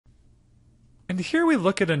here we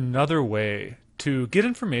look at another way to get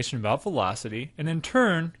information about velocity and in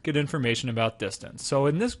turn get information about distance. So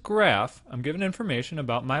in this graph, I'm given information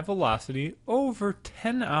about my velocity over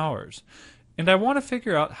 10 hours. And I want to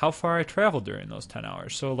figure out how far I traveled during those 10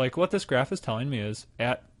 hours. So like what this graph is telling me is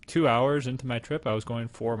at 2 hours into my trip, I was going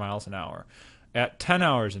 4 miles an hour. At 10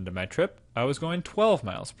 hours into my trip, I was going 12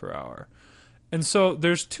 miles per hour. And so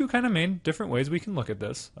there's two kind of main different ways we can look at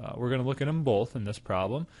this. We're going to look at them both in this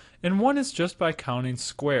problem. And one is just by counting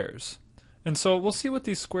squares. And so we'll see what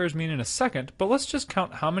these squares mean in a second, but let's just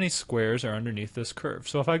count how many squares are underneath this curve.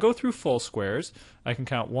 So if I go through full squares, I can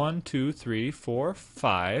count 1, 2, 3, 4,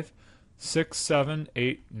 5, 6, 7,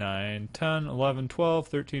 8, 9, 10, 11, 12,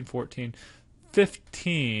 13, 14,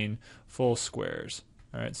 15 full squares.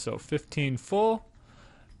 All right, so 15 full.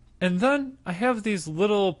 And then I have these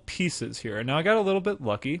little pieces here. Now I got a little bit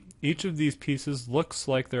lucky. Each of these pieces looks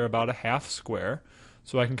like they're about a half square.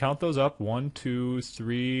 So I can count those up. 1, 2,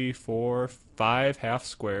 3, 4, 5 half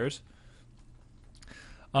squares.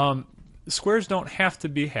 Squares don't have to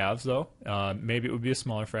be halves though. Maybe it would be a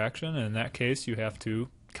smaller fraction, and in that case you have to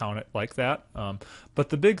count it like that. But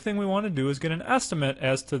the big thing we want to do is get an estimate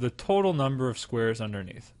as to the total number of squares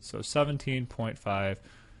underneath. So 17.5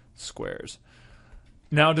 squares.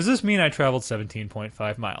 Now, does this mean I traveled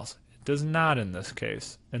 17.5 miles? It does not in this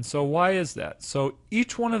case. And so why is that? So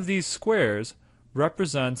each one of these squares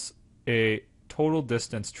represents a total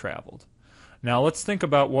distance traveled. Now let's think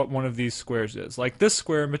about what one of these squares is, like this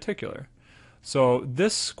square in particular. So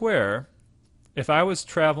this square, if I was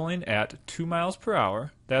traveling at 2 miles per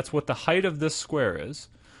hour, that's what the height of this square is.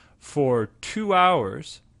 For 2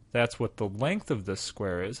 hours, that's what the length of this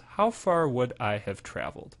square is. How far would I have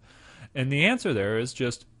traveled? And the answer there is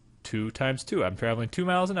just 2 times 2. I'm traveling 2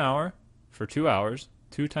 miles an hour for 2 hours.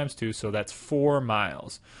 2 times 2, so that's 4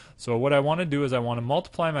 miles. So what I want to do is I want to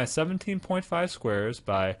multiply my 17.5 squares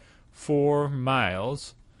by 4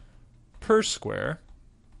 miles per square.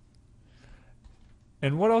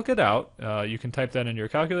 And what I'll get out, you can type that into your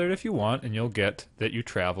calculator if you want, and you'll get that you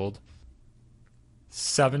traveled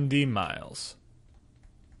 70 miles.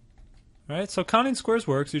 Alright, so counting squares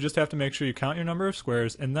works. You just have to make sure you count your number of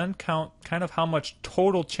squares and then count kind of how much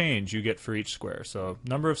total change you get for each square. So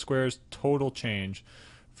number of squares, total change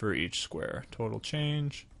for each square. Total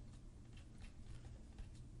change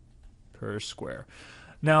per square.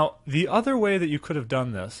 Now, the other way that you could have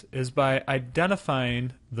done this is by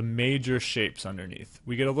identifying the major shapes underneath.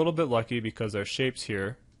 We get a little bit lucky because our shapes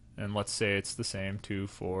here, and let's say it's the same, 2,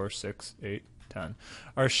 4, 6, 8, 10.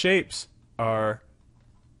 Our shapes are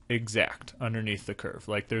exact underneath the curve.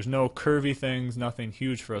 Like there's no curvy things, nothing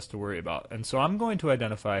huge for us to worry about. And so I'm going to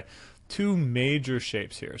identify two major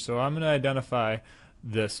shapes here. So I'm going to identify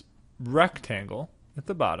this rectangle at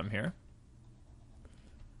the bottom here.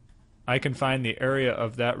 I can find the area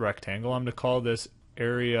of that rectangle. I'm going to call this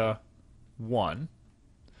area 1.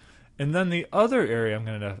 And then the other area I'm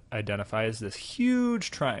going to identify is this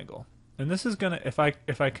huge triangle. And this is going to, if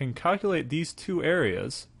I can calculate these two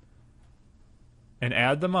areas and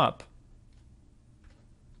add them up,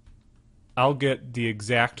 I'll get the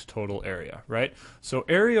exact total area, right? So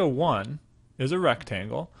area 1 is a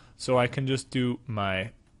rectangle, so I can just do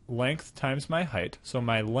my length times my height. So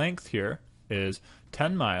my length here is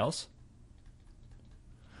 10 miles,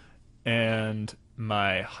 and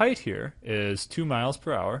my height here is 2 miles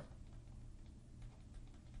per hour.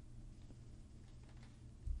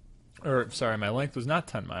 Or, sorry, my length was not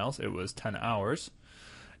 10 miles, it was 10 hours.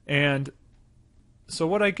 And so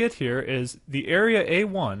what I get here is the area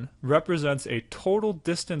A1 represents a total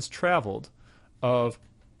distance traveled of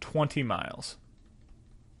 20 miles.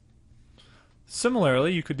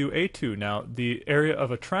 Similarly, you could do A2. Now, the area of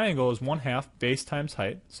a triangle is 1/2 base times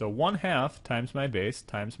height. So 1/2 times my base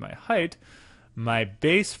times my height. My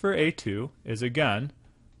base for A2 is, again,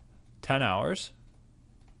 10 hours.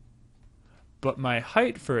 But my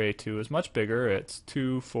height for A2 is much bigger. It's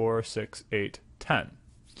 2, 4, 6, 8, 10.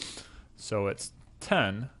 So it's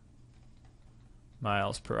 10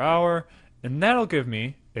 miles per hour, and that'll give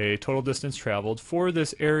me a total distance traveled for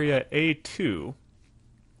this area A2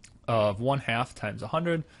 of 1/2 times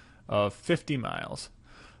 100 of 50 miles.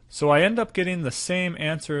 So I end up getting the same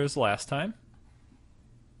answer as last time.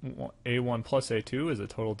 A1 plus A2 is a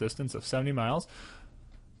total distance of 70 miles.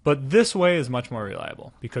 But this way is much more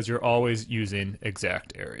reliable because you're always using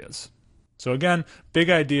exact areas. So again,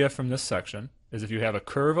 big idea from this section is if you have a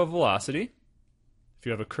curve of velocity, if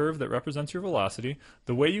you have a curve that represents your velocity,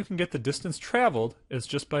 the way you can get the distance traveled is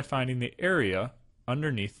just by finding the area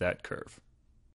underneath that curve.